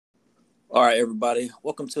All right, everybody.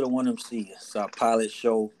 Welcome to the 1MC. It's our pilot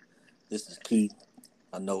show. This is Keith.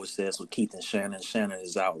 I know it says with Keith and Shannon. Shannon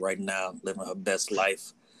is out right now living her best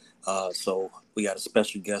life. So we got a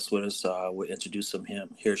special guest with us. We'll introduce him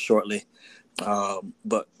here shortly.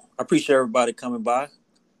 But I appreciate everybody coming by.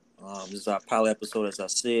 This is our pilot episode, as I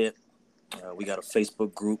said. We got a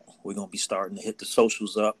Facebook group. We're going to be starting to hit the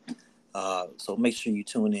socials up. So make sure you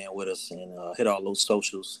tune in with us and hit all those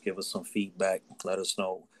socials. Give us some feedback. Let us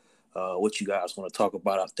know what you guys want to talk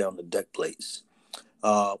about out there on the deck plates.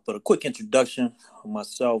 But a quick introduction of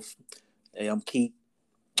myself. Hey, I'm Keith.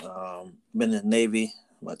 Been in the Navy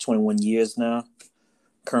about 21 years now.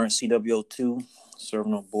 Current CWO2,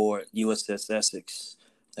 serving on board USS Essex.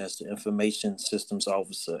 That's the Information Systems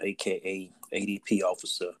Officer, aka ADP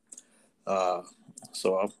Officer. Uh,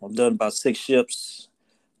 so I've done about 6 ships,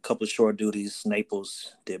 a couple of short duties.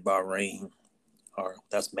 Naples, did Bahrain, or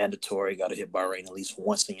that's mandatory. Got to hit Bahrain at least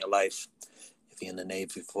once in your life if you're in the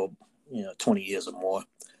Navy for 20 years or more.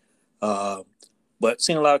 Uh, but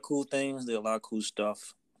seen a lot of cool things, did a lot of cool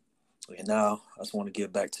stuff. And now I just want to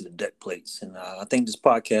get back to the deck plates. And I think this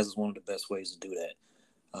podcast is one of the best ways to do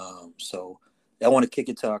that. So I want to kick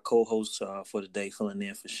it to our co-host for the day, filling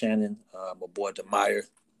in for Shannon, my boy Demeyer.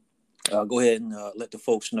 Go ahead and let the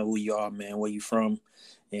folks know who you are, man, where you from,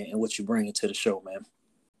 and what you bring into the show, man.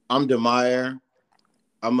 I'm Demeyer.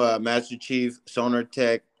 I'm a Master Chief Sonar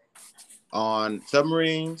Tech on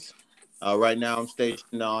submarines. Right now, I'm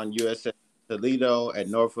stationed on USS Toledo at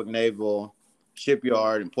Norfolk Naval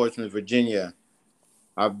Shipyard in Portsmouth, Virginia.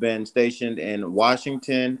 I've been stationed in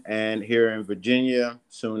Washington and here in Virginia.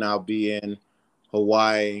 Soon I'll be in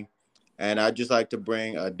Hawaii. And I'd just like to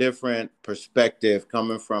bring a different perspective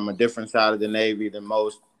coming from a different side of the Navy than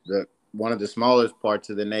one of the smallest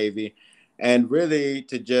parts of the Navy. And really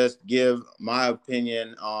to just give my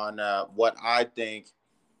opinion on what I think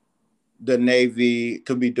the Navy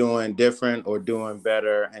could be doing different or doing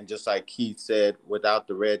better. And just like Keith said, without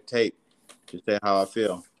the red tape, to say how I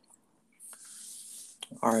feel.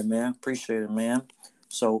 All right, man. Appreciate it, man.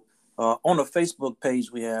 So on the Facebook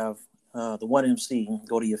page, we have the 1MC.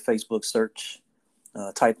 Go to your Facebook search,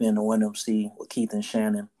 type in the 1MC with Keith and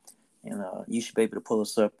Shannon, and you should be able to pull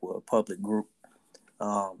us up with a public group.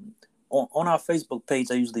 On our Facebook page,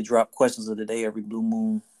 I usually drop questions of the day every blue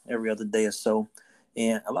moon, every other day or so.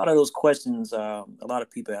 And a lot of those questions, a lot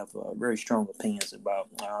of people have very strong opinions about.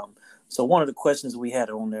 So one of the questions we had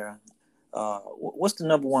on there, what's the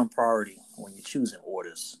number one priority when you're choosing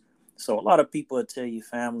orders? So a lot of people will tell you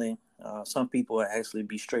family. Some people will actually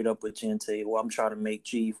be straight up with you and tell you, well, I'm trying to make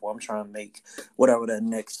chief, or I'm trying to make whatever that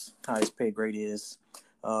next highest pay grade is.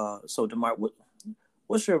 So Demar,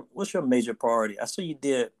 what's your major priority? I saw you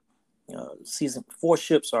did season 4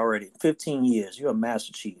 ships already, 15 years. You're a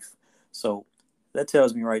master chief. So that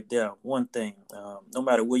tells me right there one thing. No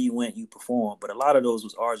matter where you went, you performed. But a lot of those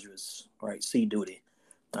was arduous, right? Sea duty.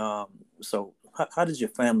 So how did your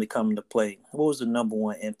family come into play? What was the number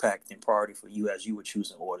one impact and priority for you as you were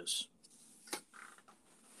choosing orders?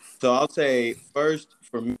 So I'll say first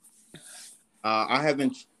for me, I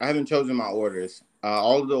haven't chosen my orders.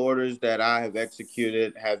 All of the orders that I have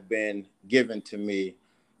executed have been given to me.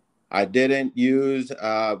 I didn't use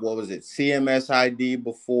what was it, CMS ID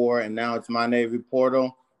before, and now it's My Navy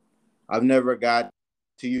Portal. I've never got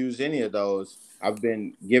to use any of those. I've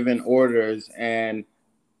been given orders, and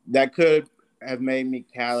that could have made me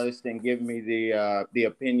callous and give me the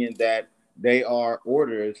opinion that they are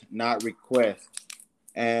orders, not requests.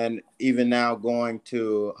 And even now going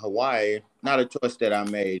to Hawaii, not a choice that I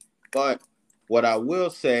made. But what I will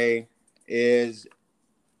say is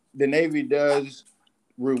the Navy does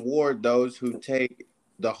reward those who take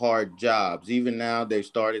the hard jobs. Even now, they've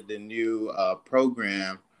started the new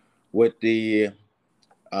program with the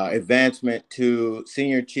advancement to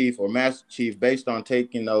senior chief or master chief based on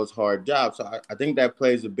taking those hard jobs. So I think that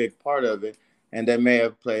plays a big part of it, and that may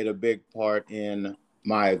have played a big part in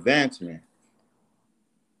my advancement.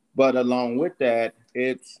 But along with that,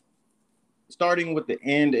 it's starting with the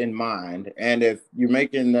end in mind. And if you're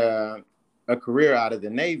making a career out of the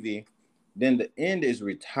Navy, then the end is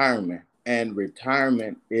retirement, and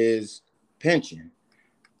retirement is pension.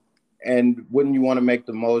 And wouldn't you want to make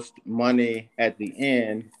the most money at the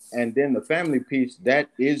end? And then the family piece, that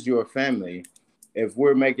is your family. If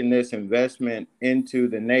we're making this investment into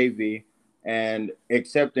the Navy and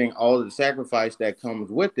accepting all the sacrifice that comes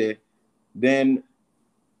with it, then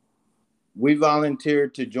we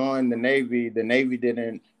volunteered to join the Navy. The Navy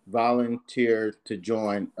didn't volunteer to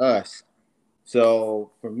join us.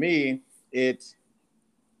 So for me, it's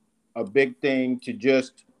a big thing to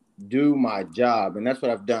just do my job. And that's what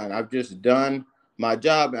I've done. I've just done my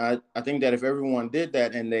job. And I think that if everyone did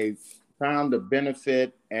that and they found the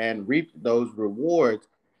benefit and reaped those rewards,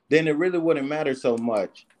 then it really wouldn't matter so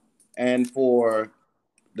much. And for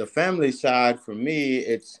the family side, for me,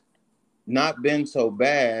 it's not been so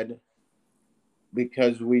bad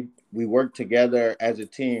because we work together as a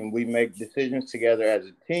team. We make decisions together as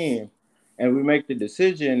a team, and we make the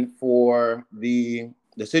decision for the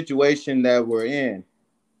situation that we're in.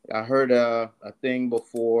 I heard a thing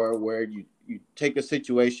before where you take a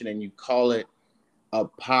situation and you call it a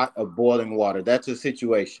pot of boiling water. That's a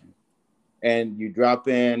situation. And you drop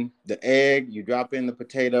in the egg, you drop in the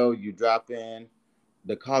potato, you drop in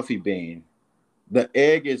the coffee bean. The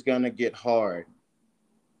egg is going to get hard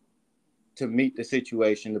to meet the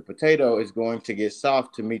situation. The potato is going to get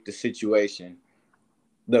soft to meet the situation.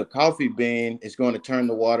 The coffee bean is going to turn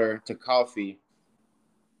the water to coffee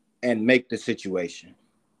and make the situation.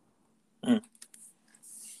 Mm.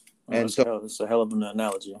 Well, And so it's a hell of an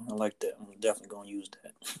analogy. I like that. I'm definitely going to use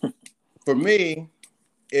that. for me,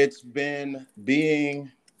 it's been being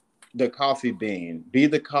the coffee bean, be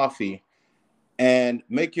the coffee and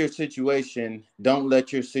make your situation, don't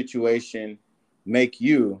let your situation make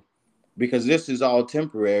you, because this is all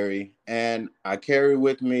temporary. And I carry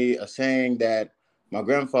with me a saying that my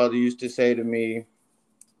grandfather used to say to me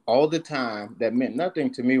all the time that meant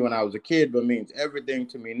nothing to me when I was a kid, but means everything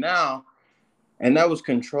to me now. And that was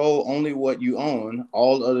control only what you own,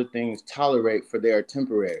 all other things tolerate, for they are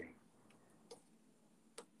temporary.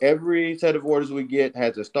 Every set of orders we get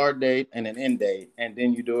has a start date and an end date, and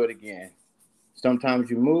then you do it again. Sometimes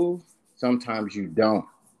you move, sometimes you don't.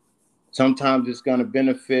 Sometimes it's going to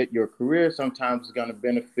benefit your career, sometimes it's going to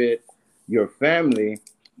benefit your family.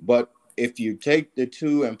 But if you take the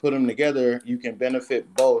two and put them together, you can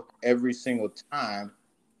benefit both every single time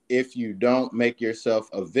if you don't make yourself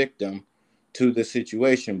a victim to the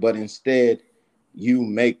situation, but instead you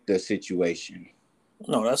make the situation.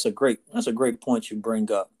 No, that's a great point you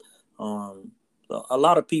bring up. Um, a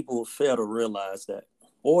lot of people fail to realize that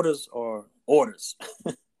orders are orders.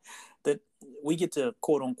 That we get to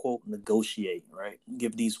quote unquote negotiate, right?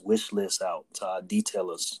 Give these wish lists out to our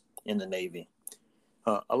detailers in the Navy.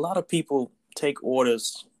 A lot of people take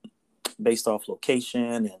orders based off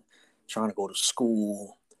location and trying to go to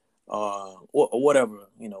school, or whatever,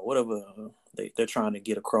 whatever they're trying to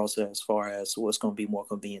get across as far as what's going to be more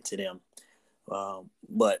convenient to them.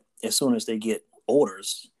 But as soon as they get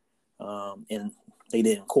orders, and they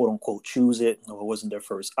didn't quote unquote choose it, or it wasn't their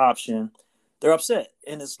first option, they're upset.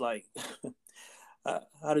 And it's like,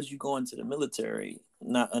 how did you go into the military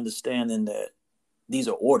not understanding that these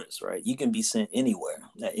are orders, right? You can be sent anywhere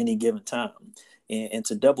at any given time. And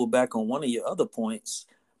to double back on one of your other points,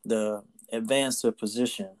 the advanced to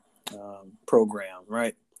position program,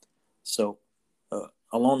 right? So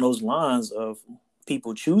along those lines of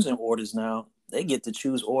people choosing orders now, they get to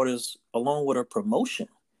choose orders along with a promotion.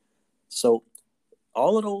 So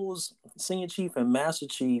all of those senior chief and master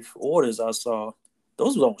chief orders I saw,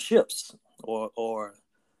 those were on ships or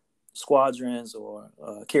squadrons or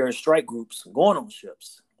carrier strike groups going on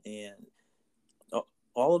ships. And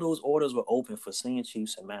all of those orders were open for senior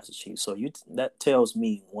chiefs and master chiefs. So that tells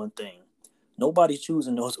me one thing. Nobody's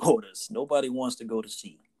choosing those orders. Nobody wants to go to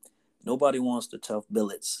sea. Nobody wants the tough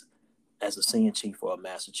billets as a senior chief or a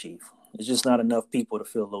master chief. It's just not enough people to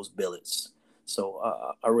fill those billets. So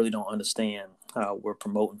I really don't understand how we're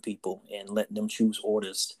promoting people and letting them choose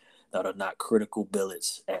orders that are not critical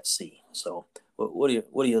billets at sea. So what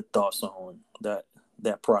are your thoughts on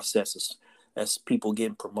that process as people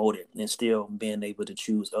getting promoted and still being able to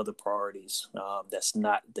choose other priorities that's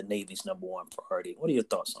not the Navy's number one priority? What are your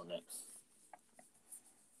thoughts on that?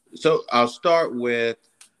 So I'll start with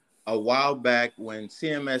a while back when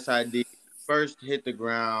CMSID first hit the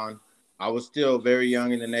ground. I was still very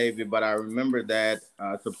young in the Navy, but I remember that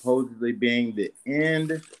supposedly being the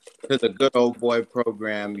end to the good old boy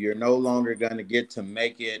program. You're no longer going to get to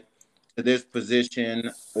make it to this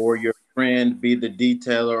position, or your friend be the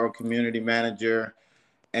detailer or community manager,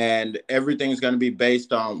 and everything's going to be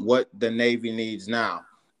based on what the Navy needs now.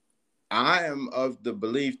 I am of the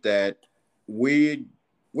belief that we're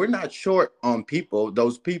not short on people.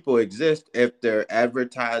 Those people exist if they're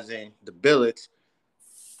advertising the billets,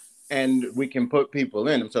 and we can put people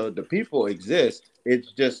in them. So the people exist.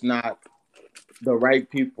 It's just not the right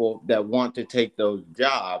people that want to take those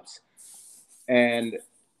jobs. And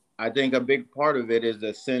I think a big part of it is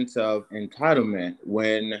a sense of entitlement.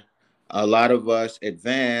 When a lot of us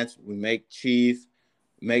advance, we make chief,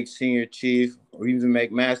 make senior chief, or even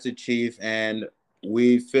make master chief, and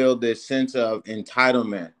we feel this sense of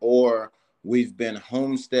entitlement, or we've been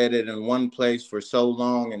homesteaded in one place for so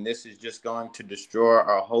long, and this is just going to destroy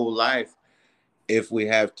our whole life if we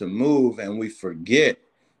have to move, and we forget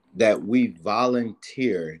that we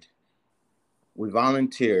volunteered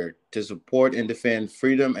to support and defend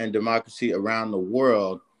freedom and democracy around the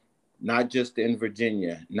world, not just in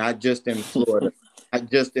Virginia, not just in Florida, not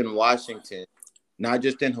just in Washington, not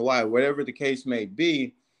just in Hawaii, whatever the case may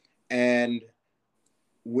be. And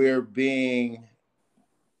we're being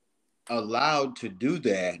allowed to do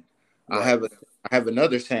that. Right. I have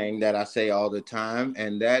another saying that I say all the time,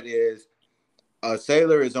 and that is, a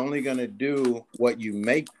sailor is only going to do what you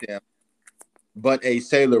make them, but a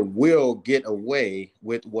sailor will get away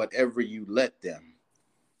with whatever you let them.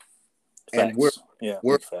 And Facts. Yeah,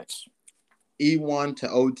 we're big facts. E1 to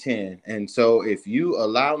O10. And so if you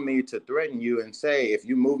allow me to threaten you and say, if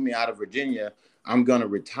you move me out of Virginia, I'm going to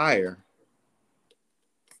retire,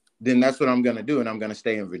 then that's what I'm going to do. And I'm going to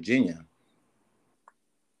stay in Virginia.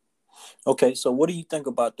 Okay, so what do you think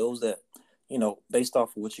about those that, based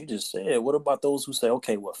off of what you just said, what about those who say,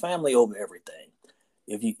 okay, well, family over everything.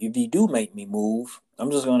 If you do make me move,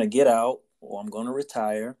 I'm just going to get out, or I'm going to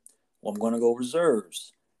retire, or I'm going to go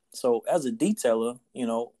reserves. So as a detailer,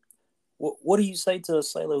 what do you say to a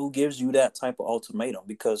sailor who gives you that type of ultimatum?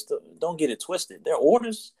 Because don't get it twisted. They're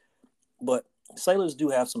orders, but sailors do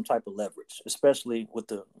have some type of leverage, especially with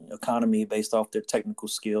the economy based off their technical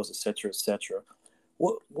skills, et cetera, et cetera.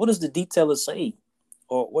 What does the detailer say,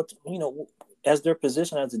 or what as their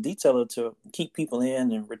position as a detailer to keep people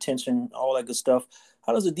in and retention, all that good stuff?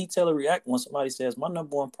 How does a detailer react when somebody says, "My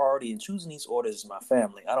number one priority in choosing these orders is my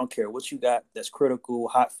family. I don't care what you got that's critical,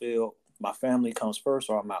 hot field. My family comes first,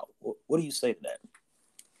 or I'm out." What do you say to that?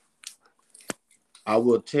 I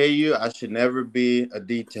will tell you, I should never be a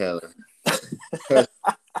detailer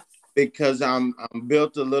because I'm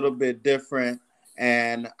built a little bit different,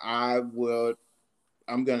 and I'm going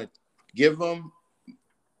to give them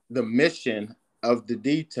the mission of the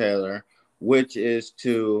detailer, which is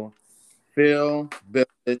to fill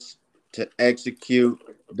billets to execute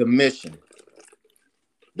the mission.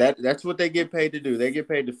 That's what they get paid to do. They get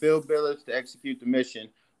paid to fill billets to execute the mission,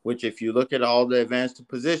 which if you look at all the advanced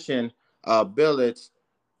position billets,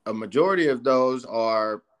 a majority of those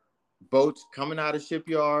are boats coming out of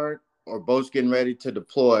shipyard or boats getting ready to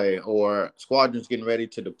deploy or squadrons getting ready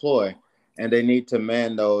to deploy. And they need to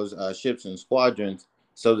man those ships and squadrons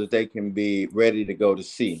so that they can be ready to go to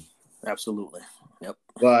sea. Absolutely. Yep.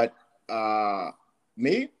 But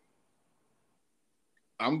me,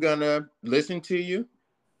 I'm going to listen to you,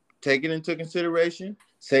 take it into consideration,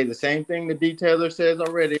 say the same thing the detailer says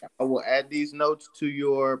already. I will add these notes to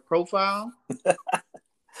your profile.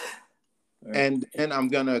 And then I'm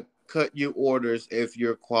going to cut you orders if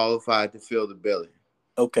you're qualified to fill the billing.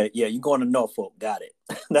 Okay, yeah, you're going to Norfolk. Got it.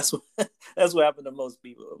 that's what happened to most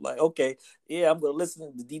people. I'm like, okay, yeah, I'm going to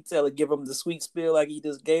listen to the detailer, give them the sweet spiel like he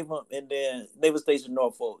just gave them, and then Naval Station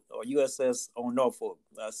Norfolk or USS on Norfolk.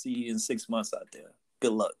 I'll see you in 6 months out there.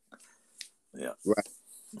 Good luck. Yeah. Right.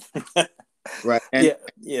 Right. And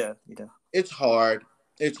yeah. it's hard.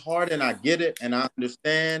 It's hard, and I get it, and I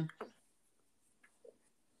understand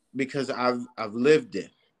because I've lived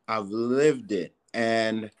it. I've lived it.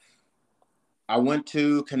 And I went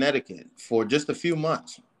to Connecticut for just a few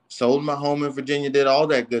months, sold my home in Virginia, did all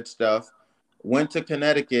that good stuff, went to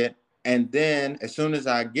Connecticut, and then as soon as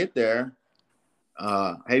I get there,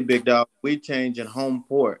 hey, big dog, we changing home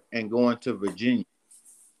port and going to Virginia.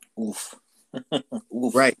 Oof.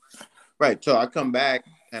 Oof. Right, right. So I come back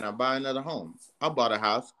and I buy another home. I bought a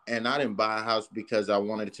house, and I didn't buy a house because I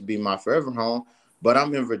wanted it to be my forever home, but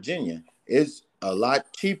I'm in Virginia. It's a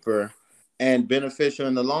lot cheaper and beneficial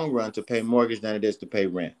in the long run to pay mortgage than it is to pay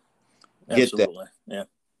rent. Get that. Absolutely. Yeah.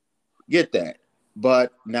 Get that.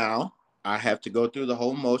 But now I have to go through the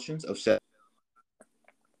whole motions of selling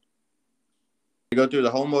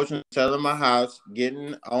my house,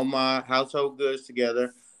 getting all my household goods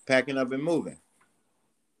together, packing up and moving.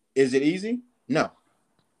 Is it easy? No,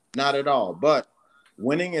 not at all. But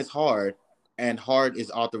winning is hard, and hard is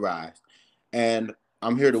authorized. And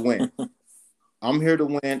I'm here to win. I'm here to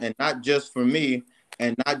win, and not just for me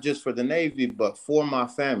and not just for the Navy, but for my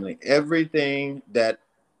family. Everything that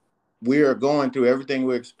we are going through, everything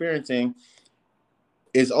we're experiencing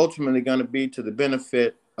is ultimately going to be to the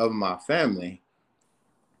benefit of my family.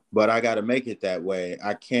 But I got to make it that way.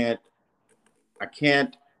 I can't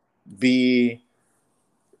be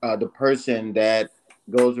the person that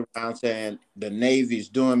goes around saying the Navy's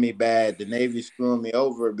doing me bad, the Navy's screwing me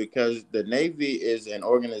over, because the Navy is an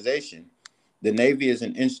organization. The Navy is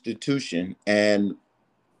an institution, and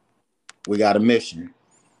we got a mission.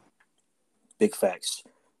 Big facts.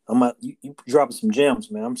 You dropping some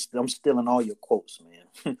gems, man. I'm stealing all your quotes,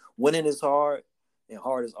 man. Winning is hard, and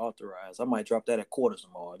hard is authorized. I might drop that at quarters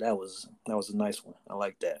tomorrow. That was a nice one. I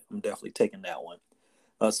like that. I'm definitely taking that one.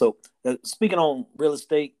 Speaking on real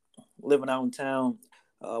estate, living out in town,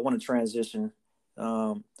 I want to transition.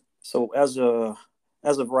 Um, so as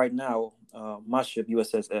of right now, my ship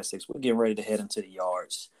USS Essex, we're getting ready to head into the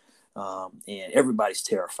yards, and everybody's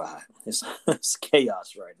terrified. It's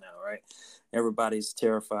chaos right now, right? Everybody's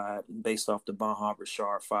terrified based off the Bon Harbor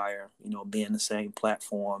Shar fire. Being the same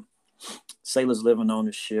platform, sailors living on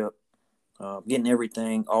the ship, getting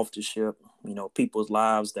everything off the ship. People's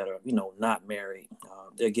lives that are not married,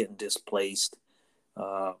 they're getting displaced.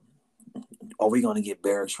 Uh, are we going to get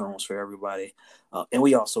barracks rooms for everybody? And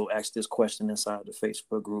we also asked this question inside the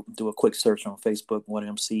Facebook group. Do a quick search on Facebook,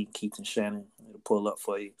 1MC, Keith and Shannon. It'll pull up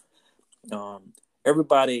for you.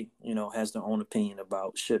 Everybody, has their own opinion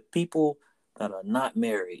about should people that are not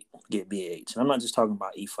married get BH. And I'm not just talking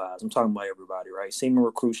about E5s. I'm talking about everybody, right? Seaman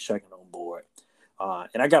recruits checking on board.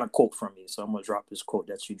 And I got a quote from you, so I'm going to drop this quote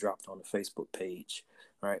that you dropped on the Facebook page,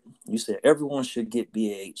 right? You said, everyone should get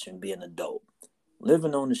BH and be an adult.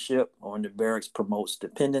 Living on the ship or in the barracks promotes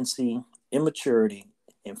dependency, immaturity,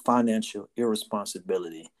 and financial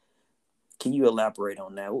irresponsibility. Can you elaborate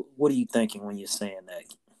on that? What are you thinking when you're saying that?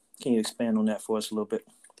 Can you expand on that for us a little bit?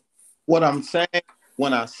 What I'm saying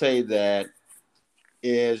when I say that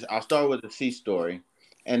is I'll start with a sea story,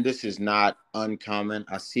 and this is not uncommon.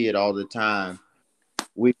 I see it all the time.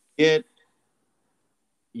 We get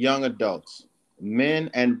young adults,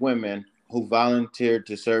 men and women who volunteered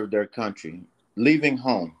to serve their country, leaving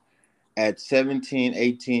home at 17,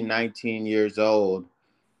 18, 19 years old,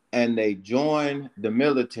 and they join the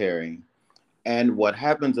military. And what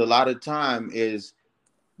happens a lot of time is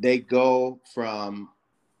they go from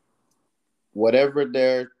whatever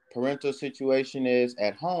their parental situation is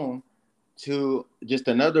at home to just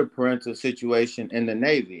another parental situation in the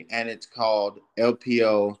Navy. And it's called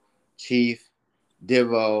LPO, Chief,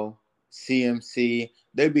 Divo, CMC.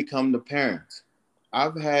 They become the parents.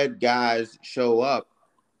 I've had guys show up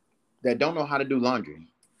that don't know how to do laundry.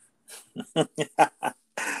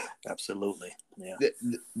 Absolutely. Yeah.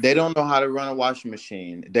 They don't know how to run a washing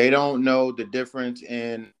machine. They don't know the difference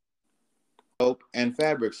in soap and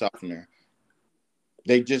fabric softener.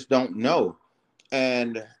 They just don't know.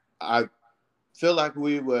 And I feel like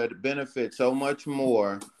we would benefit so much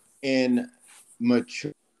more in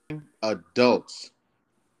mature adults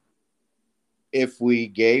if we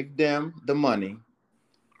gave them the money,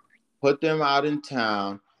 put them out in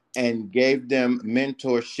town, and gave them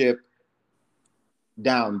mentorship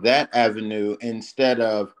down that avenue instead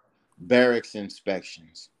of barracks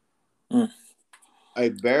inspections. Mm. A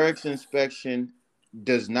barracks inspection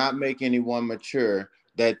does not make anyone mature.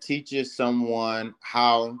 That teaches someone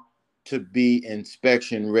how to be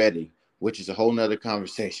inspection ready, which is a whole nother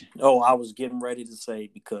conversation. Oh, I was getting ready to say,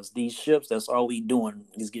 because these ships, that's all we doing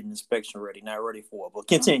is getting inspection ready, not ready for it. But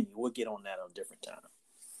continue. We'll get on that on a different time.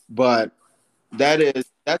 But that's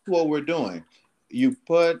what we're doing. You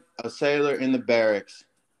put a sailor in the barracks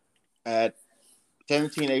at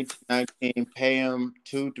 17, 18, 19, pay them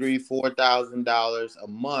 $2, $3, $4,000 a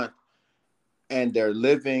month, and they're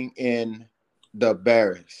living in the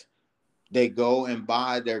barracks. They go and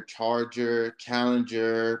buy their Charger,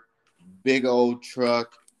 Challenger, big old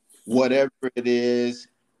truck, whatever it is,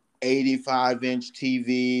 85-inch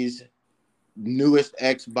TVs, newest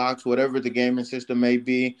Xbox, whatever the gaming system may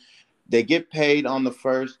be. They get paid on the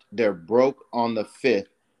first, they're broke on the fifth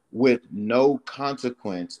with no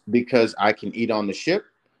consequence because I can eat on the ship,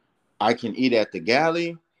 I can eat at the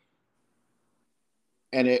galley,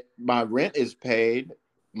 and my rent is paid,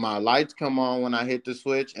 my lights come on when I hit the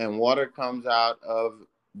switch, and water comes out of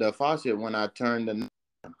the faucet when I turn the.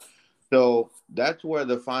 So that's where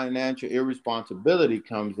the financial irresponsibility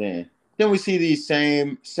comes in. Then we see these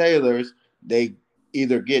same sailors, they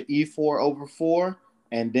either get E4 over 4,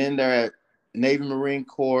 and then they're at Navy Marine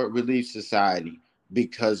Corps Relief Society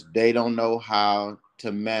because they don't know how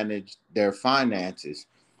to manage their finances,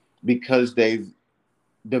 because they've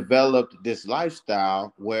developed this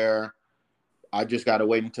lifestyle where I just got to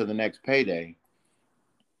wait until the next payday.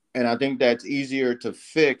 And I think that's easier to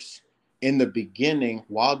fix in the beginning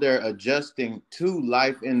while they're adjusting to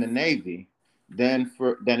life in the Navy than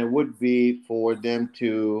it would be for them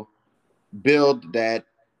to build that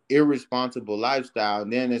irresponsible lifestyle.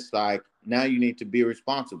 And then it's like, now you need to be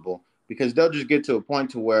responsible, because they'll just get to a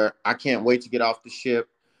point to where I can't wait to get off the ship.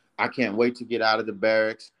 I can't wait to get out of the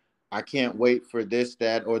barracks. I can't wait for this,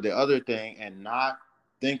 that, or the other thing, and not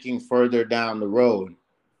thinking further down the road.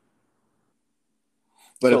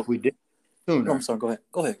 But So, if we did I'm sooner. sorry. Go ahead.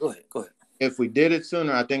 Go ahead. Go ahead. Go ahead. If we did it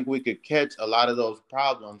sooner, I think we could catch a lot of those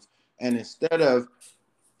problems. And instead of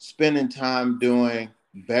spending time doing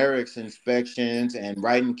barracks inspections and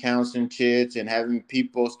writing counseling chits and having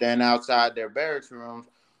people stand outside their barracks rooms,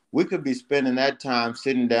 we could be spending that time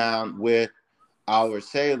sitting down with our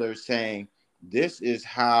sailors saying, this is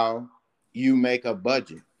how you make a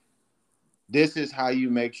budget. This is how you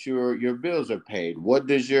make sure your bills are paid. What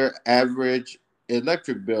does your average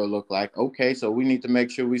electric bill look like? Okay, so we need to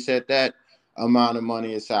make sure we set that amount of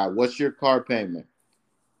money aside. What's your car payment?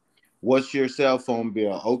 What's your cell phone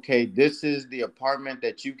bill? Okay, this is the apartment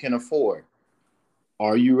that you can afford.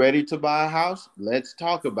 Are you ready to buy a house? Let's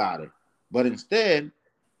talk about it. But instead,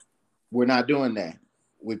 we're not doing that.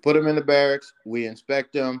 We put them in the barracks, we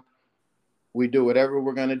inspect them, we do whatever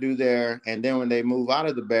we're going to do there. And then when they move out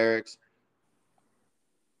of the barracks,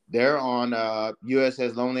 they're on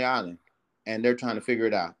USS Lonely Island and they're trying to figure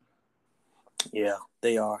it out. Yeah,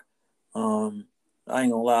 they are. Um, I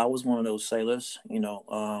ain't gonna lie, I was one of those sailors.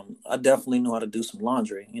 I definitely knew how to do some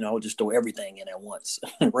laundry. I would just throw everything in at once.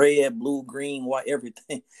 Red, blue, green, white,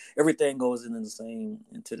 everything. Everything goes into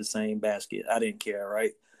the same basket. I didn't care,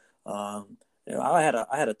 right? I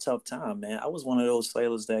had a tough time, man. I was one of those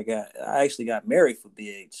sailors that I actually got married for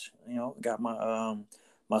BH. Got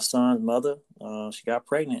my son's mother. She got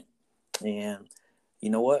pregnant, and you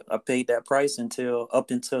know what? I paid that price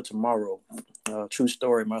up until tomorrow. True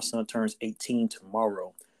story. My son turns 18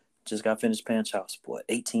 tomorrow. Just got finished paying child support.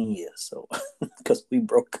 18 years. So, because we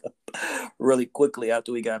broke up really quickly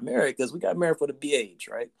after we got married, because we got married for the BH,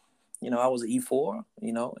 right? I was an E4,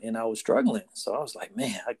 and I was struggling. So I was like,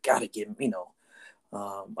 man, I gotta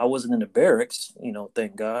I wasn't in the barracks,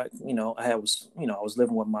 thank God. I was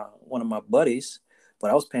living with one of my buddies, but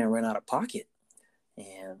I was paying rent out of pocket.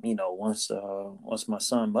 And once my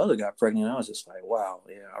son's mother got pregnant, I was just like, wow,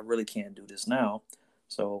 yeah, I really can't do this now.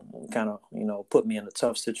 So kind of put me in a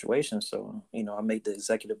tough situation. So I made the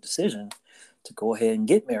executive decision to go ahead and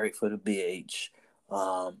get married for the BH.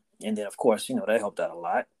 And then of course that helped out a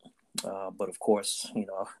lot. But of course it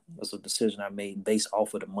was a decision I made based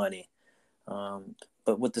off of the money.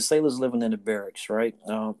 But with the sailors living in the barracks, right?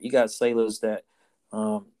 You got sailors that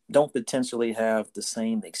don't potentially have the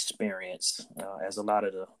same experience as a lot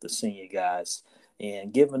of the senior guys,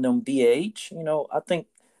 and giving them BH, I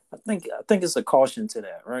think it's a caution to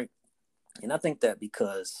that, right? And I think that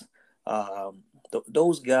because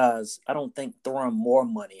those guys, I don't think throwing more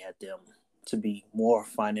money at them to be more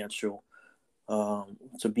financial,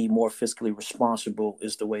 to be more fiscally responsible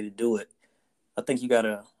is the way to do it. I think you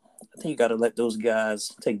gotta let those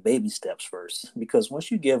guys take baby steps first, because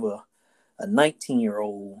once you give a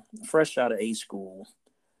 19-year-old fresh out of A school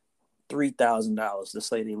 $3,000, let's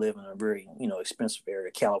say they live in a very expensive area,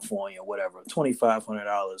 California or whatever,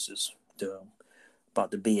 $2,500 is about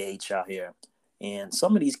the BH out here. And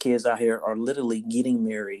some of these kids out here are literally getting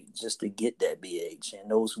married just to get that BH, and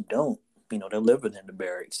those who don't, they're living in the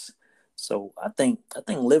barracks. So I think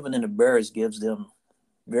living in the barracks gives them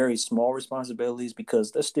very small responsibilities,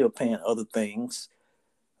 because they're still paying other things,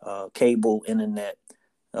 cable, internet,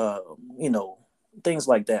 uh, you know, things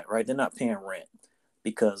like that, right? They're not paying rent,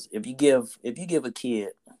 because if you give a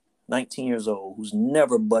kid 19 years old who's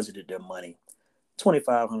never budgeted their money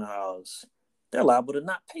 $2,500, they're liable to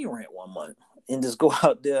not pay rent one month and just go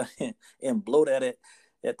out there and blow that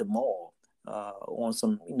at the mall, on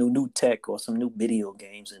some new tech or some new video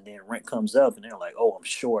games, and then rent comes up and they're like, oh, I'm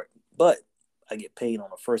short, but I get paid on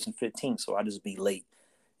the 1st and 15th, so I just be late,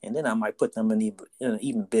 and then I might put them in an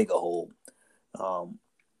even bigger hole. Um,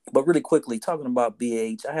 but really quickly, talking about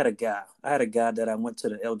BH, I had a guy that I went to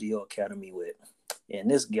the LDO Academy with, and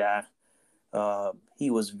this guy, he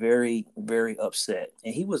was very, very upset,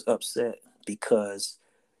 and he was upset because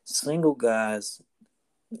single guys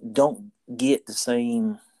don't get the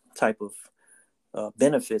same type of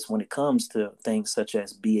benefits when it comes to things such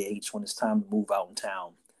as BH when it's time to move out in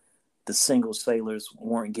town. The single sailors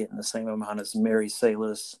weren't getting the same amount as married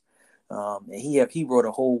sailors. And he wrote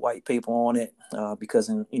a whole white paper on it, because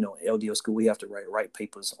in LDO school we have to write white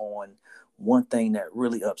papers on one thing that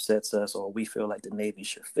really upsets us, or we feel like the Navy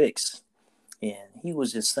should fix. And he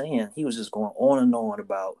was just going on and on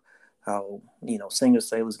about how single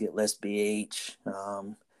sailors get less BH.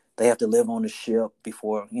 They have to live on the ship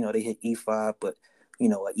before they hit E5, but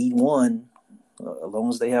at E1, as long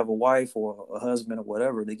as they have a wife or a husband or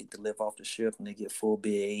whatever, they get to live off the ship and they get full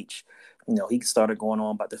BH. He started going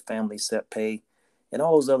on about the family set pay and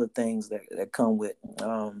all those other things that come with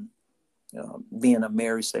being a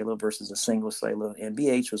married sailor versus a single sailor. And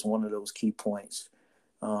BH was one of those key points.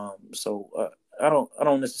 So I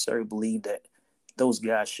don't necessarily believe that those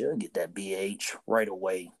guys should get that BH right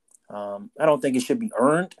away. I don't think it should be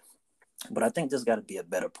earned, but I think there's got to be a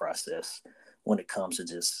better process when it comes to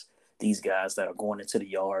just these guys that are going into the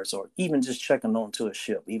yards or even just checking onto a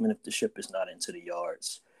ship, even if the ship is not into the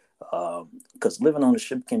yards. Because living on a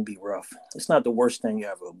ship can be rough. It's not the worst thing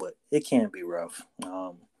ever, but it can be rough.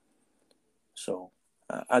 So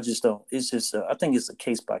I just don't. It's just I think it's a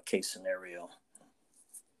case by case scenario.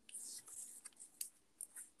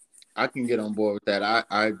 I can get on board with that.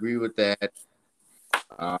 I agree with that.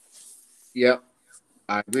 Yep,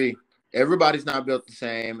 I agree. Everybody's not built the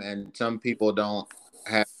same, and some people don't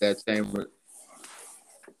have that same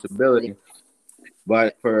ability.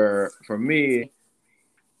 But for me,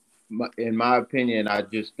 in my opinion, I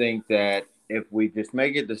just think that if we just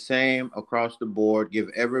make it the same across the board, give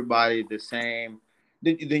everybody the same,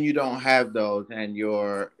 then you don't have those, and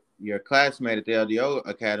your classmate at the LDO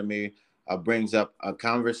Academy brings up a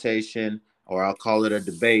conversation, or I'll call it a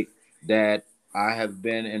debate, that I have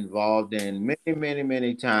been involved in many, many,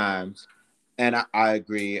 many times, and I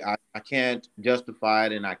agree. I can't justify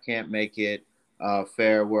it, and I can't make it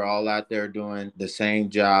fair. We're all out there doing the same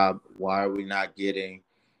job. Why are we not getting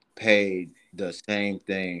paid the same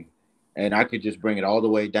thing? And I could just bring it all the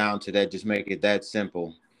way down to that, just make it that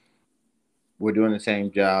simple. We're doing the same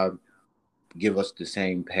job, give us the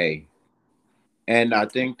same pay. And I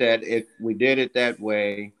think that if we did it that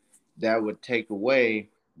way, that would take away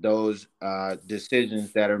those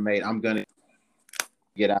decisions that are made. I'm going to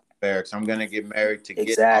get out of barracks. I'm going to get married to get out.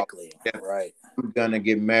 Exactly. Right. I'm going to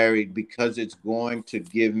get married because it's going to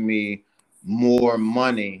give me more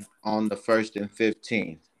money on the 1st and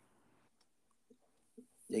 15th.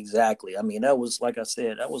 Exactly. I mean, that was, like I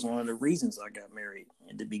said, that was one of the reasons I got married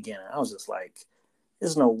in the beginning. I was just like,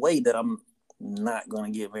 there's no way that I'm not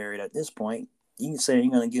going to get married at this point. You can say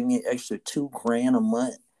you're going to give me an extra $2,000 a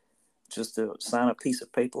month just to sign a piece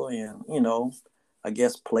of paper and, I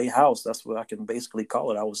guess play house. That's what I can basically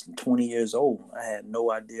call it. I was 20 years old. I had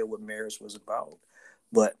no idea what marriage was about,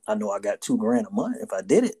 but I know I got $2,000 a month if I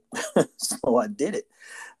did it. So I did it,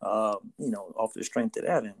 off the strength of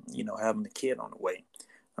that and, having the kid on the way.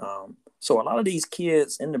 So a lot of these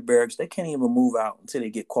kids in the barracks, they can't even move out until they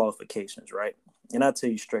get qualifications, right? And I tell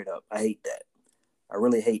you straight up, I hate that. I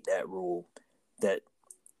really hate that rule that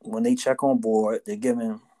when they check on board, they're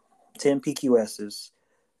given 10 PQSs,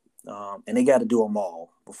 and they got to do them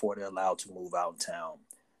all before they're allowed to move out of town.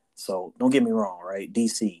 So don't get me wrong, right?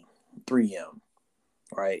 DC, 3M,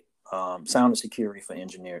 right? Sound and security for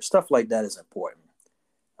engineers, stuff like that is important.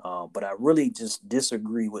 But I really just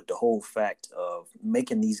disagree with the whole fact of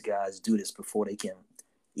making these guys do this before they can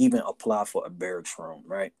even apply for a barracks room,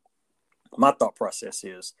 right? My thought process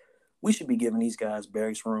is we should be giving these guys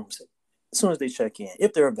barracks rooms as soon as they check in,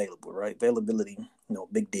 if they're available, right? Availability,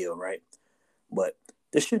 big deal, right? But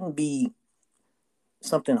there shouldn't be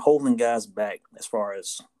something holding guys back as far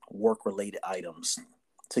as work-related items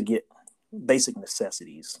to get basic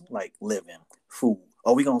necessities like living, food.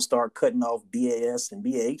 Are we going to start cutting off BAS and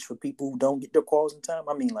BAH for people who don't get their calls in time?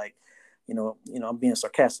 I mean, like, I'm being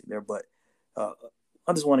sarcastic there, but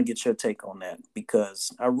I just want to get your take on that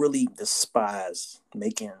because I really despise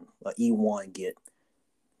making an E1 get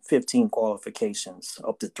 15 qualifications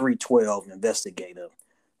up to 312 investigator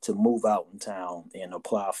to move out in town and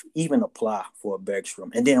apply for a barracks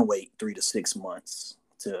room and then wait 3 to 6 months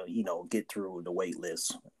to, get through the wait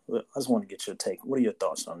list. I just want to get your take. What are your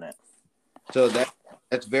thoughts on that? So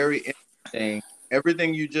that's very interesting.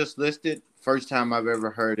 Everything you just listed, first time I've ever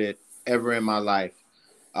heard it ever in my life.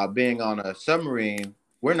 Being on a submarine,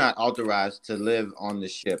 we're not authorized to live on the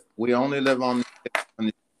ship. We only live on the ship when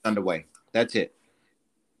it's underway. That's it.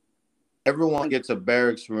 Everyone gets a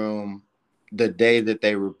barracks room the day that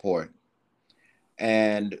they report.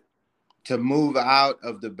 And to move out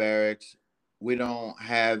of the barracks, we don't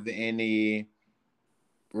have any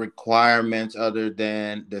requirements other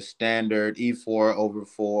than the standard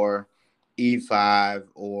E4/4, E5,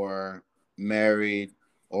 or married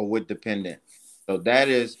or with dependent. So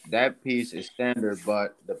that piece is standard,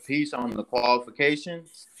 but the piece on the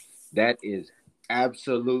qualifications, that is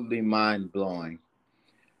absolutely mind-blowing.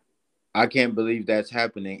 I can't believe that's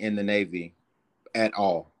happening in the Navy at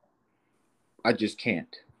all. I just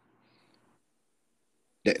can't.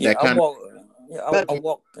 I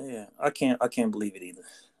can't believe it either.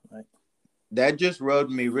 Right? That just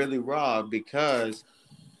rubbed me really raw because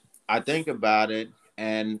I think about it,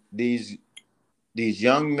 and these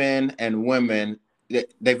young men and women,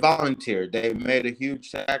 they volunteered. They made a huge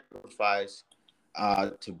sacrifice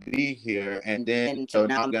to be here, and then so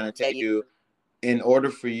now I'm going to tell you, in order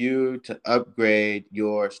for you to upgrade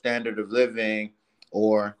your standard of living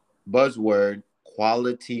or buzzword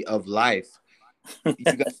quality of life. You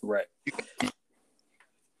got Right.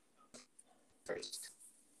 first.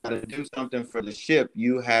 To do something for the ship,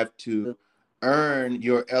 you have to earn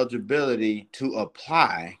your eligibility to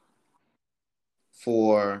apply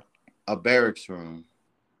for a barracks room.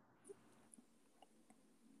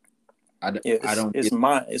 Yeah, I don't it's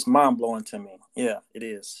get mind blowing to me. Yeah, it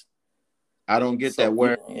is. I don't get So that.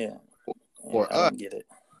 Where yeah, for I us don't get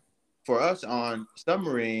it. on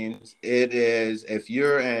submarines, it is if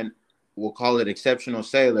you're an, we'll call it exceptional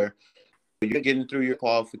sailor, you're getting through your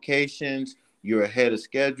qualifications, you're ahead of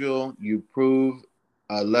schedule, you prove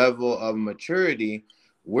a level of maturity.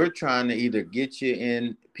 We're trying to either get you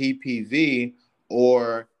in PPV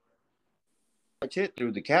or it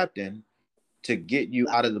through the captain to get you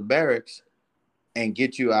out of the barracks and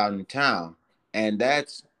get you out in town. And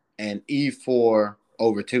that's an E4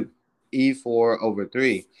 over 2, E4 over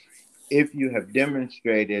 3. If you have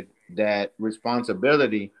demonstrated that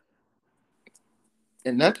responsibility,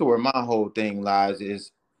 and that's where my whole thing lies,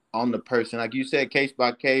 is on the person, like you said, case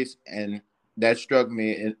by case. And that struck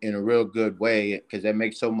me in a real good way because that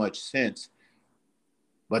makes so much sense.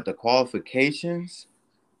 But the qualifications,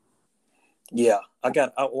 Yeah, I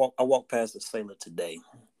walked past a sailor today.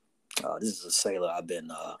 This is a sailor I've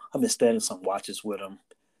been standing some watches with him.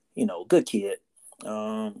 You know, good kid.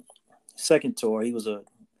 Um, Second tour, he's a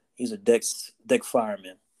deck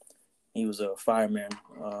fireman. He was a fireman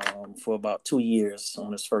for about 2 years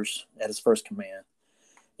on his first command,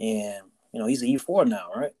 and he's an E4 now,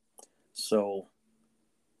 right? So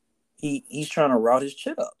he's trying to route his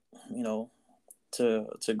chit up, you know, to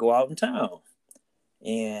go out in town,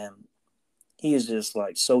 and he is just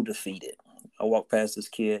like so defeated. I walk past this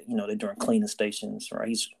kid, they're doing cleaning stations, right?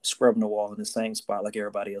 He's scrubbing the wall in the same spot like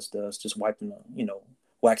everybody else does, just wiping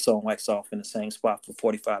wax on, wax off in the same spot for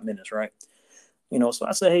 45 minutes, right? So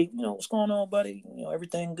I say, hey, what's going on, buddy?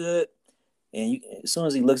 Everything good? And as soon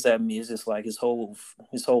as he looks at me, it's just like his whole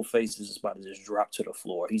face is just about to just drop to the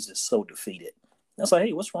floor. He's just so defeated. I was like,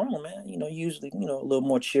 hey, what's wrong, man? Usually, a little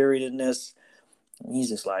more cheery than this. And he's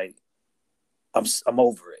just like, I'm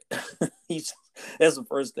over it. That's the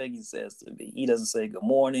first thing he says to me. He doesn't say good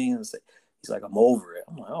morning. He's like, I'm over it.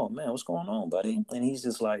 I'm like, oh man, what's going on, buddy? And he's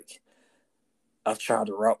just like, I've tried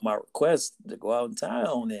to route my request to go out in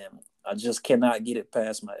town, and I just cannot get it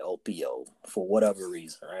past my LPO for whatever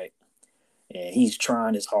reason, right? And he's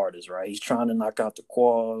trying his hardest, right? He's trying to knock out the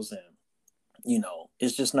quals, and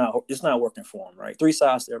it's not working for him, right? Three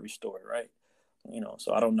sides to every story, right?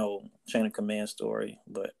 So I don't know chain of command story,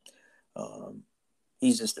 but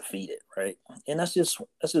he's just defeated, right? And that's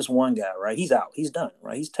just one guy, right? He's out, he's done,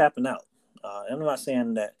 right? He's tapping out. I'm not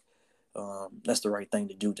saying that that's the right thing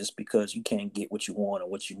to do just because you can't get what you want or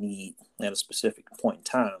what you need at a specific point in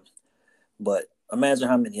time. But imagine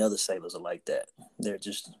how many other sailors are like that. They're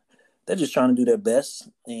just trying to do their best,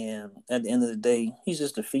 and at the end of the day, he's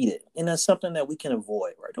just defeated, and that's something that we can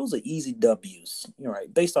avoid, right? Those are easy W's,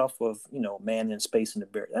 right? Based off of man in space in the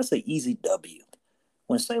barracks, that's an easy W.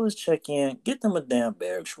 When sailors check in, get them a damn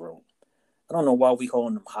barracks room. I don't know why we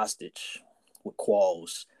holding them hostage with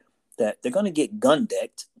quals that they're gonna get gun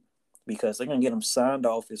decked because they're gonna get them signed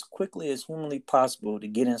off as quickly as humanly possible to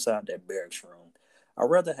get inside that barracks room. I'd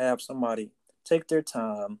rather have somebody take their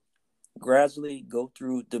time, gradually go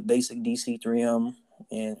through the basic DC3M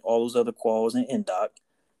and all those other quals and NDOC,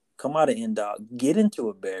 come out of NDOC, get into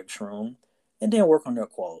a barracks room, and then work on their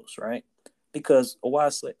quals, right? Because a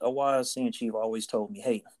wise senior chief always told me,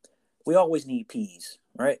 hey, we always need P's,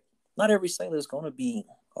 right? Not every sailor is going to be,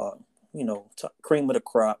 cream of the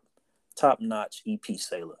crop, top notch EP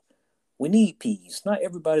sailor. We need P's. Not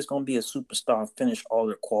everybody's going to be a superstar and finish all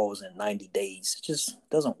their quals in 90 days. It just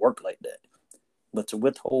doesn't work like that. But to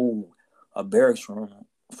withhold a barracks room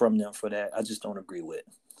from them for that, I just don't agree with.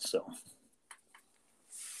 so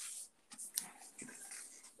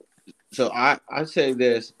I say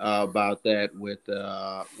this about that with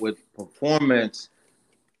performance.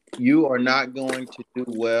 You are not going to do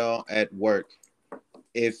well at work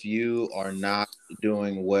if you are not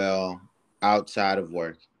doing well outside of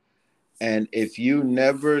work. And if you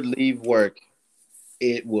never leave work,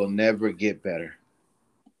 it will never get better.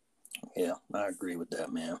 Yeah, I agree with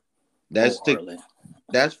that, man. That's the Wholeheartedly.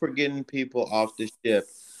 that's for getting people off the ship.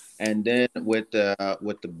 And then with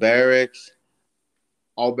the barracks,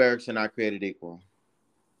 all barracks are not created equal.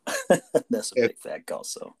 That's a If big fact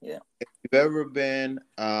also. Yeah. you've ever been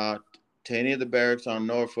to any of the barracks on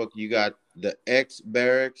Norfolk, you got the X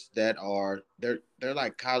barracks that are they're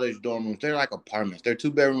like college dorm rooms. They're like apartments. They're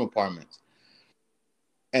 2-bedroom apartments.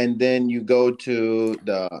 And then you go to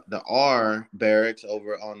the R barracks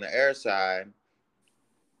over on the air side.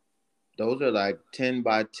 those are like 10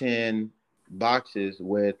 by 10 boxes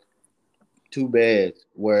with two beds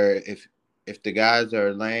where if the guys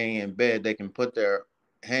are laying in bed, they can put their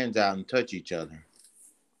hands out and touch each other.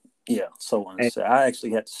 Yeah, so I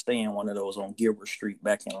actually had to stay in one of those on Gilbert Street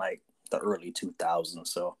back in like the early 2000s.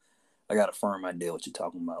 So I got a firm idea what you're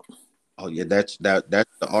talking about. Oh yeah, that's the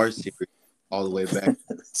R series all the way back.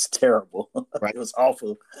 It's terrible. Right. It was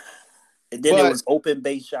awful. And then there was open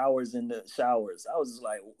base showers in the showers. I was just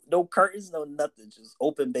like, no curtains, no nothing, just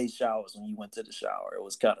open base showers when you went to the shower. It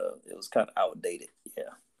was kind of outdated.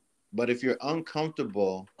 Yeah. But if you're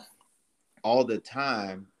uncomfortable all the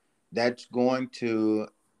time, that's going to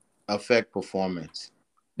affect performance.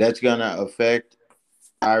 That's going to affect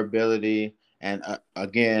our ability. And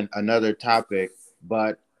again, another topic,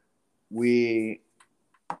 but we're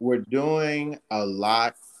doing a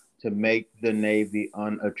lot to make the Navy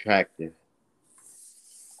unattractive.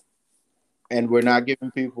 And we're not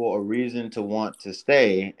giving people a reason to want to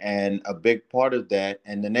stay. And a big part of that,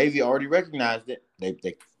 and the Navy already recognized it, they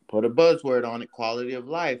put a buzzword on it, quality of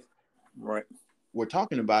life. Right. We're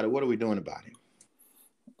talking about it. What are we doing about it?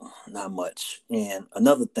 Not much. And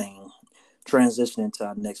another thing, transitioning to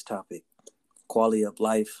our next topic, quality of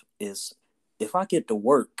life, is if I get to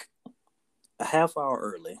work a half hour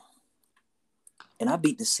early and I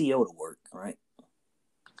beat the CO to work, right?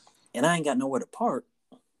 And I ain't got nowhere to park.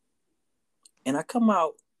 And I come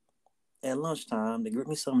out at lunchtime to get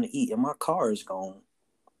me something to eat and my car is gone.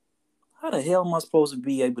 How the hell am I supposed to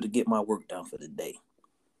be able to get my work done for the day?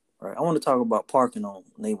 Right. I want to talk about parking on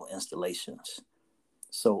naval installations.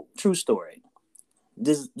 So, true story.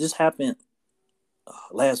 This happened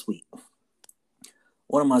last week.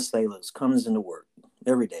 One of my sailors comes into work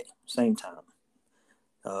every day, same time.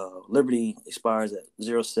 Liberty expires at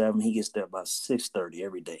 07. He gets there by 6:30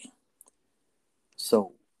 every day.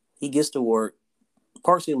 So he gets to work,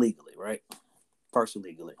 parks illegally, right? Parks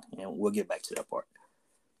illegally, and we'll get back to that part.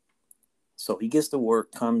 So he gets to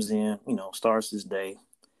work, comes in, starts his day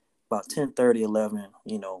about 10:30, 11,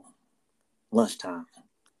 lunchtime.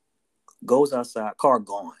 Goes outside, car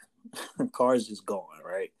gone. Car is just gone,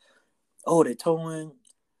 right? Oh, they're towing.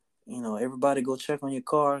 Everybody go check on your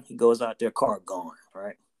car. He goes out there, car gone,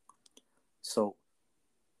 right? So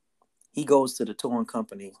he goes to the towing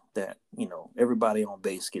company that, everybody on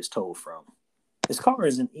base gets towed from. His car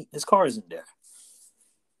isn't there.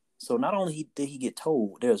 So not only did he get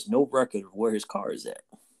towed, there's no record of where his car is at.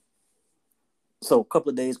 So a couple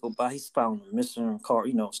of days go by, he's found a missing car,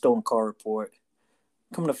 stolen car report.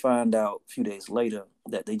 Come to find out a few days later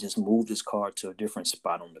that they just moved his car to a different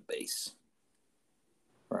spot on the base.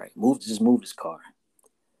 Right, just moved his car.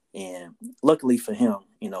 And luckily for him,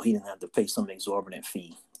 he didn't have to pay some exorbitant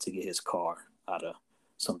fee to get his car out of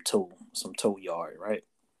some tow yard, right?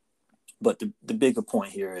 But the bigger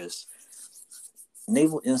point here is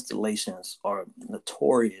naval installations are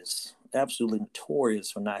notorious, absolutely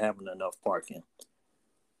notorious for not having enough parking.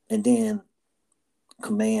 And then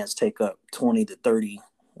commands take up 20 to 30,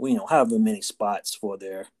 however many spots for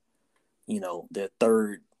their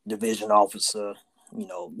third division officer.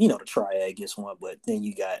 The triad gets one, but then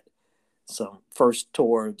you got some first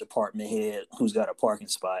tour department head who's got a parking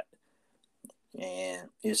spot. And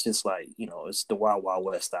it's just like, it's the wild, wild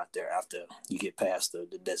west out there after you get past the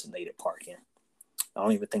designated parking. I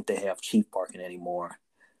don't even think they have chief parking anymore.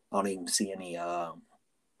 I don't even see any,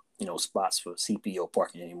 spots for CPO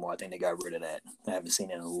parking anymore. I think they got rid of that. I haven't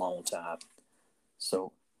seen it in a long time.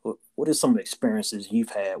 So what are some experiences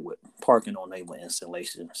you've had with parking on naval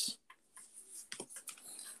installations?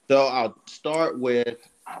 So I'll start with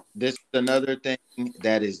this is another thing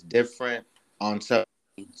that is different on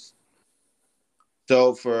submarines.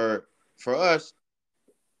 So for us,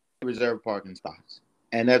 reserve parking spots,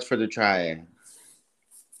 and that's for the triad.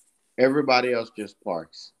 Everybody else just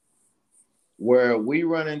parks. Where we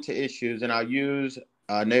run into issues, and I'll use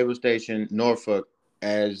Naval Station Norfolk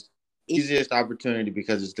as easiest opportunity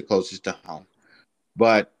because it's the closest to home.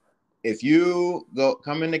 But if you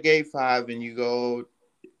come into Gate 5 and you go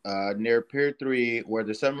near Pier 3 where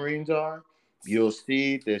the submarines are, you'll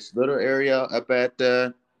see this little area up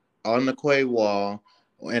on the quay wall,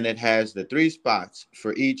 and it has the 3 spots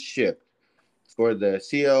for each ship, for the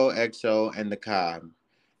CO, XO, and the COB.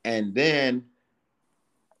 And then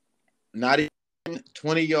not even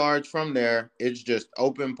 20 yards from there, it's just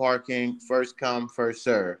open parking, first come, first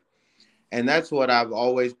serve. And that's what I've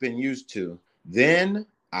always been used to. Then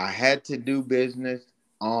I had to do business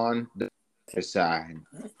on the side.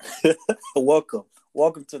 Welcome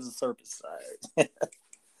to the surface side.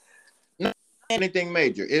 Not anything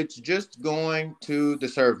major. It's just going to the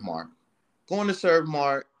serve mark. going to Serve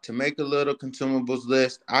Mart to make a little consumables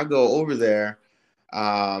list. I go over there,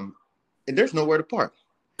 and there's nowhere to park.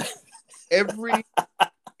 Every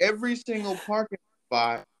every single parking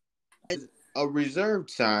spot has a reserved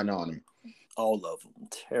sign on it. All of them.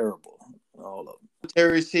 Terrible. All of them.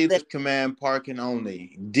 Terry Sealer's command parking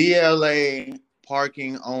only. DLA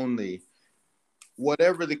parking only.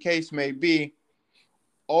 Whatever the case may be,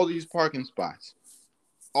 all these parking spots,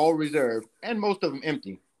 all reserved, and most of them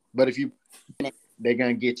empty. But if you, they're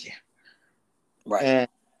gonna get you. Right. And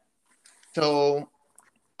so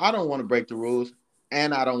I don't want to break the rules,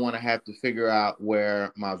 and I don't want to have to figure out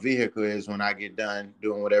where my vehicle is when I get done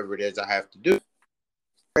doing whatever it is I have to do.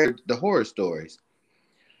 The horror stories.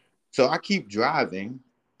 So I keep driving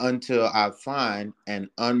until I find an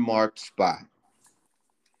unmarked spot.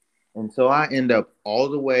 And so I end up all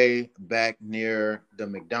the way back near the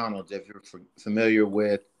McDonald's. If you're familiar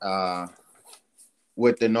with the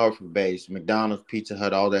Norfolk base, McDonald's, Pizza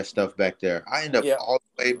Hut, all that stuff back there. I end up all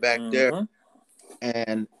the way back there,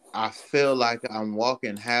 and I feel like I'm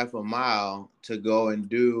walking half a mile to go and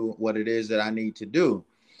do what it is that I need to do.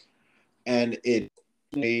 And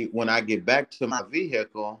when I get back to my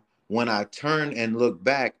vehicle, when I turn and look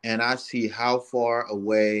back and I see how far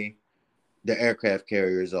away the aircraft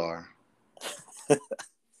carriers are.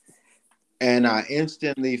 And I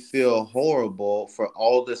instantly feel horrible for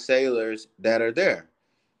all the sailors that are there.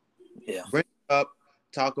 Yeah. Bring it up,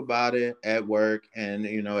 talk about it at work, and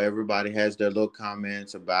everybody has their little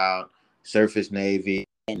comments about Surface Navy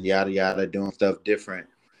and yada yada doing stuff different.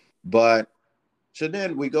 But so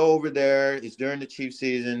then we go over there. It's during the chief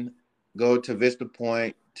season. Go to Vista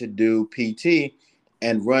Point to do PT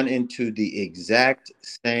and run into the exact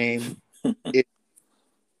same.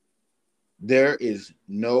 There is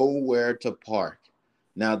nowhere to park.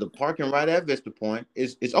 Now the parking right at Vista Point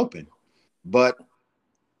is open, but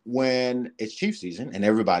when it's chief season and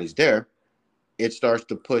everybody's there, it starts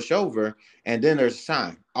to push over, and then there's a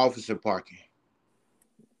sign: officer parking.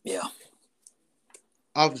 Yeah.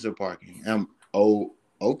 Officer parking. Oh,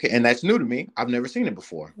 okay. And that's new to me. I've never seen it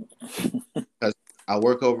before. Because I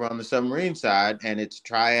work over on the submarine side, and it's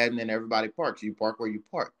triad, and then everybody parks. You park where you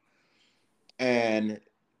park. And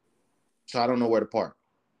so I don't know where to park.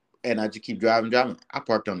 And I just keep driving. I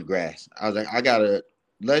parked on the grass. I was like, I got a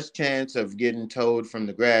less chance of getting towed from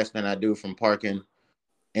the grass than I do from parking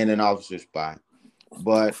in an officer spot.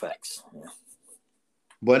 But facts. Yeah.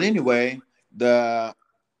 But anyway, I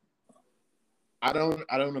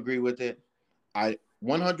don't agree with it. I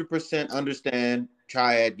 100% understand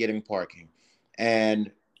triad getting parking, and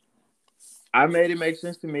I made it make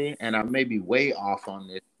sense to me, and I may be way off on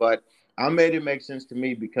this, but I made it make sense to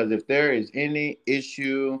me because if there is any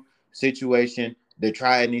issue, situation, the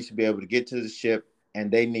triad needs to be able to get to the ship, and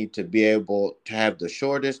they need to be able to have the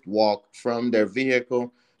shortest walk from their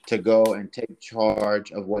vehicle to go and take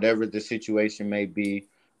charge of whatever the situation may be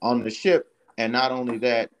on the ship. And not only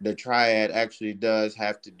that, the triad actually does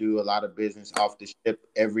have to do a lot of business off the ship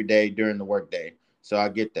every day during the workday. So I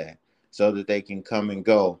get that, so that they can come and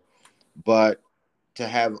go. But to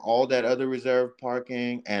have all that other reserve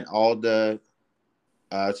parking and all the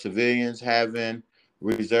civilians having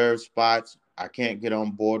reserve spots, I can't get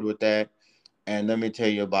on board with that. And let me tell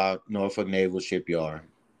you about Norfolk Naval Shipyard.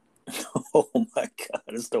 Oh my God,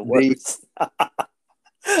 it's the worst.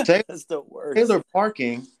 That's the worst. Sailor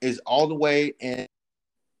parking is all the way in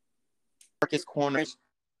darkest corners.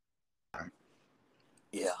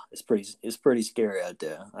 Yeah, it's pretty scary out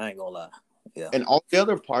there. I ain't gonna lie. Yeah. And all the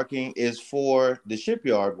other parking is for the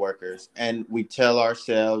shipyard workers. And we tell our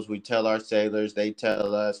sailors, they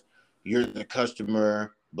tell us, you're the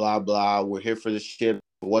customer, blah, blah. We're here for the ship.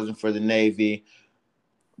 If it wasn't for the Navy,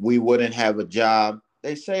 we wouldn't have a job.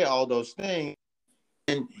 They say all those things.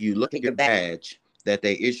 And you look at your badge that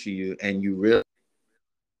they issue you, and you really,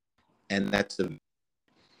 and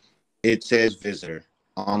it says visitor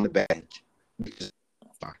on the badge. It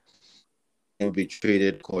will be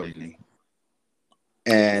treated accordingly.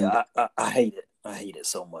 And yeah, I hate it. I hate it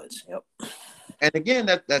so much. Yep. And again,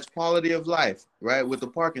 that's quality of life, right? With the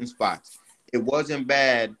parking spots. It wasn't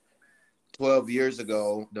bad 12 years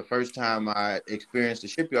ago, the first time I experienced the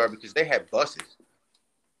shipyard, because they had buses.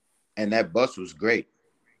 And that bus was great.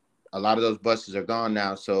 A lot of those buses are gone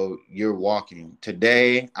now, so you're walking.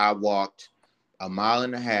 Today, I walked 1.5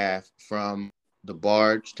 miles from the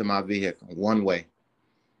barge to my vehicle, one way.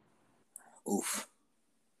 Oof.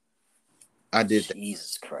 I did that.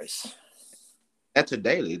 Jesus Christ. That's a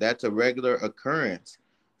daily. That's a regular occurrence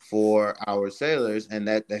for our sailors, and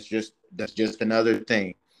that's just another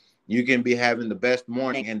thing. You can be having the best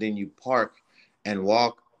morning, and then you park and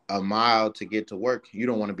walk 1 mile to get to work. You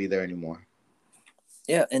don't want to be there anymore.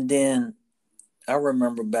 Yeah, and then I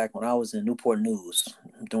remember back when I was in Newport News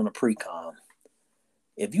doing a pre-com.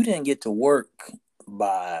 If you didn't get to work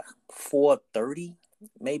by 4:30,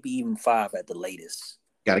 maybe even 5 at the latest,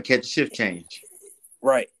 Got to catch a shift change.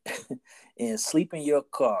 right, and sleep in your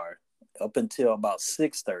car up until about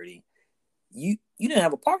 6:30, you didn't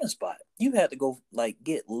have a parking spot. You had to go like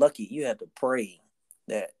get lucky. You had to pray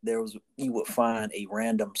that you would find a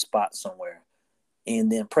random spot somewhere,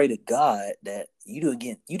 and then pray to God that you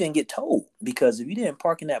didn't get towed, because if you didn't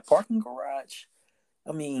park in that parking garage,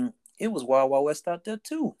 I mean, it was wild wild west out there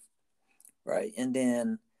too, right? And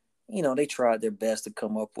then they tried their best to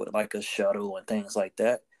come up with like a shuttle and things like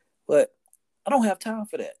that, but I don't have time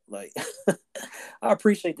for that. Like, I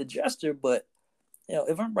appreciate the gesture, but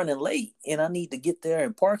if I'm running late and I need to get there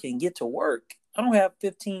and park and get to work, I don't have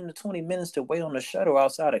 15 to 20 minutes to wait on the shuttle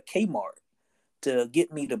outside of Kmart to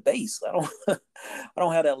get me to base. I don't I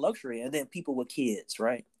don't have that luxury. And then people with kids,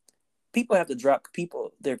 right? People have to drop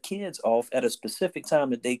their kids off at a specific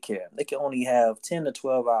time at daycare. They can only have 10 to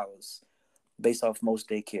 12 hours based off most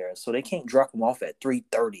daycares. So they can't drop them off at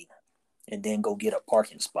 3:30 and then go get a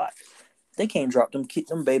parking spot. They can't drop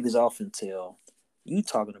them babies off until you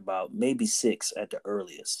talking about maybe 6 at the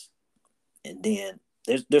earliest. And then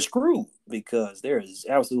they're screwed because there is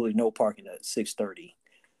absolutely no parking at 6:30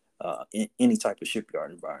 in any type of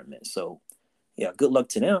shipyard environment. So yeah, good luck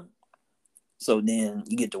to them. So then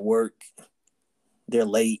you get to work, they're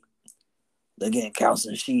late, they're getting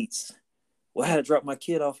calcium sheets. Well, I had to drop my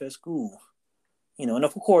kid off at school. And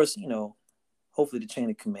of course, hopefully the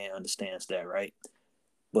chain of command understands that, right?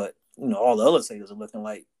 But all the other sailors are looking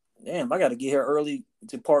like, damn, I got to get here early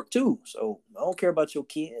to park too. So I don't care about your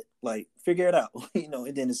kid. Like, figure it out,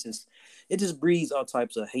 And then it just breeds all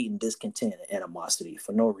types of hate and discontent and animosity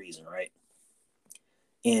for no reason, right?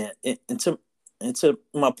 And to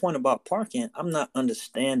my point about parking, I'm not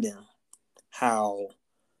understanding how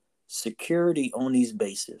security on these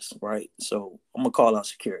bases, right? So I'm gonna call out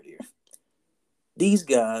security here. These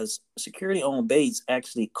guys, security on base,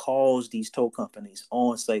 actually calls these tow companies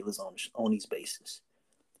on sailors on these bases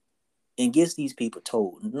and gets these people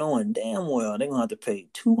towed, knowing damn well they're gonna have to pay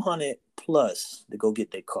 $200 plus to go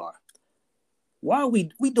get their car. Why are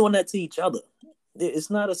we doing that to each other? It's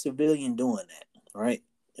not a civilian doing that, right?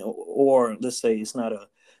 Or let's say it's not a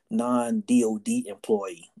non-DOD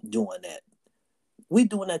employee doing that. We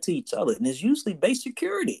doing that to each other, and it's usually base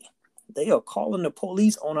security. They are calling the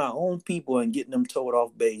police on our own people and getting them towed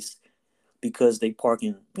off base because they're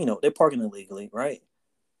parking illegally, right?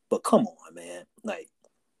 But come on, man. Like,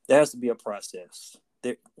 there has to be a process.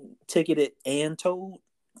 They're ticketed and towed.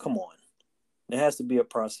 Come on. There has to be a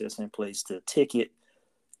process in place to ticket,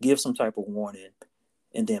 give some type of warning,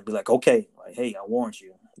 and then be like, okay, like, hey, I warned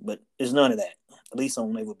you. But there's none of that, at least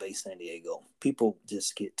on Naval Base San Diego. People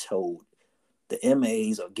just get towed. The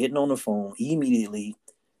MAs are getting on the phone immediately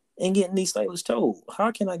and getting these sailors told.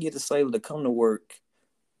 How can I get a sailor to come to work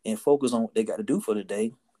and focus on what they got to do for the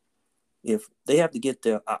day if they have to get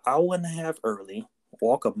there an hour and a half early,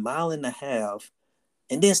 walk a mile and a half,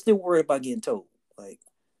 and then still worry about getting told? Like,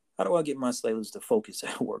 how do I get my sailors to focus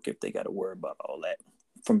at work if they got to worry about all that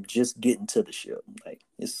from just getting to the ship? Like,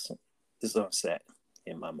 it's upset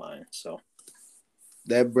in my mind. So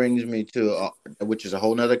That brings me to which is a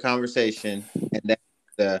whole nother conversation, and that's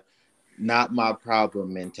the not my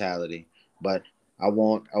problem mentality. But I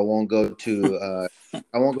won't go to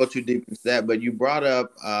I won't go too deep into that. But you brought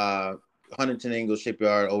up Huntington Ingalls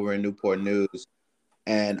Shipyard over in Newport News,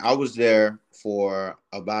 and I was there for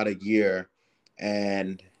about a year,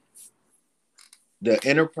 and the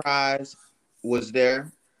Enterprise was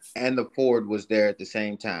there and the Ford was there at the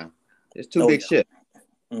same time. There's two big yeah. ships.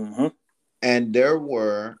 Mm-hmm. And there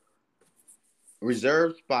were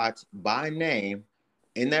reserved spots by name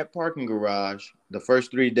in that parking garage, the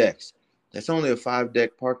first 3 decks. That's only a 5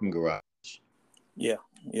 deck parking garage. Yeah.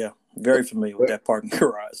 Very familiar with that parking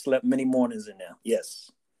garage. Slept many mornings in there.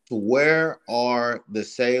 Yes. Where are the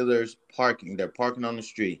sailors parking? They're parking on the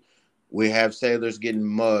street. We have sailors getting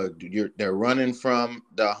mugged. They're running from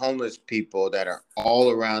the homeless people that are all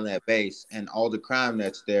around that base and all the crime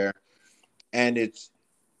that's there. And it's,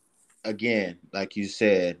 again, like you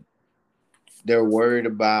said, they're worried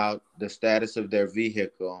about the status of their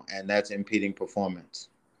vehicle, and that's impeding performance.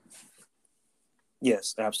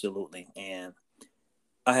 Yes, absolutely. And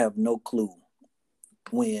I have no clue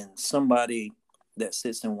when somebody that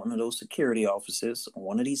sits in one of those security offices,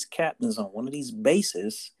 one of these captains on one of these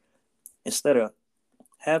bases, instead of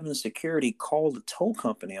having security call the tow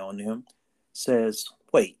company on them, says,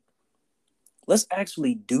 wait, let's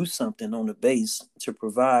actually do something on the base to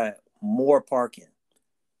provide more parking,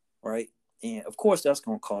 right? And of course, that's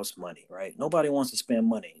going to cost money, right? Nobody wants to spend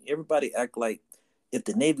money. Everybody act like if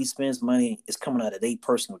the Navy spends money, it's coming out of their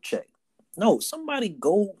personal check. No, somebody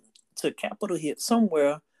go to Capitol Hill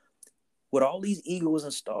somewhere with all these eagles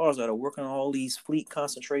and stars that are working on all these fleet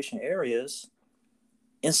concentration areas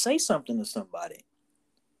and say something to somebody.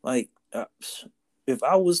 Like, if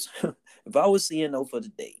I was if I was CNO for the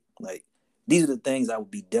day, like, these are the things I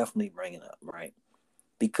would be definitely bringing up, right?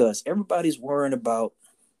 Because everybody's worrying about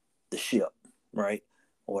the ship, right?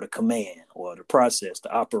 Or the command, or the process,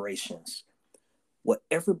 the operations. What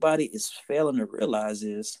everybody is failing to realize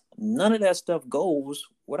is none of that stuff goes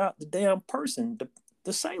without the damn person,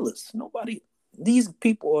 the sailors. Nobody, these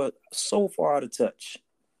people are so far out of touch.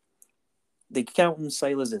 They're counting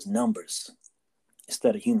sailors as numbers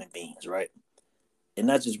instead of human beings, right? And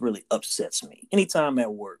that just really upsets me. Anytime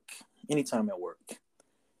at work,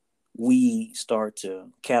 we start to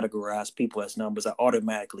categorize people as numbers, I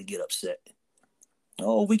automatically get upset.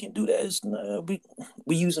 Oh, we can do that.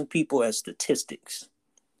 We using people as statistics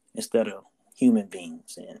instead of human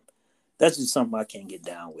beings, and that's just something I can't get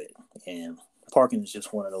down with. And parking is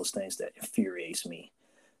just one of those things that infuriates me.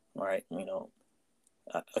 All right,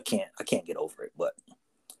 I can't get over it. But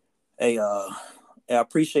hey, I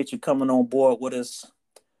appreciate you coming on board with us.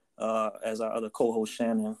 As our other co-host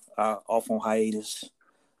Shannon, off on hiatus.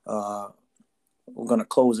 We're gonna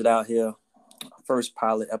close it out here. First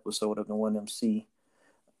pilot episode of the 1MC.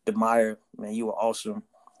 Demire, man, you were awesome.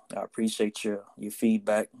 I appreciate your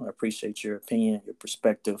feedback. I appreciate your opinion, your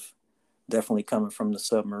perspective. Definitely coming from the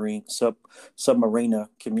submariner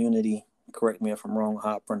community. Correct me if I'm wrong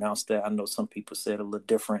how I pronounced that. I know some people said it a little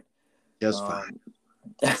different. Just fine.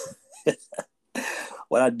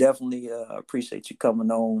 Well, I definitely appreciate you coming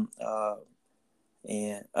on.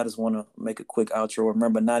 And I just want to make a quick outro.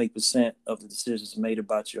 Remember, 90% of the decisions made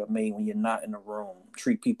about you are made when you're not in the room.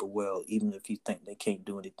 Treat people well, even if you think they can't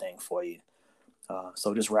do anything for you.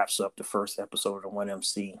 So this wraps up the first episode of the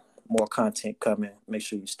 1MC. More content coming. Make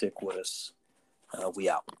sure you stick with us. We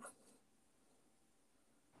out.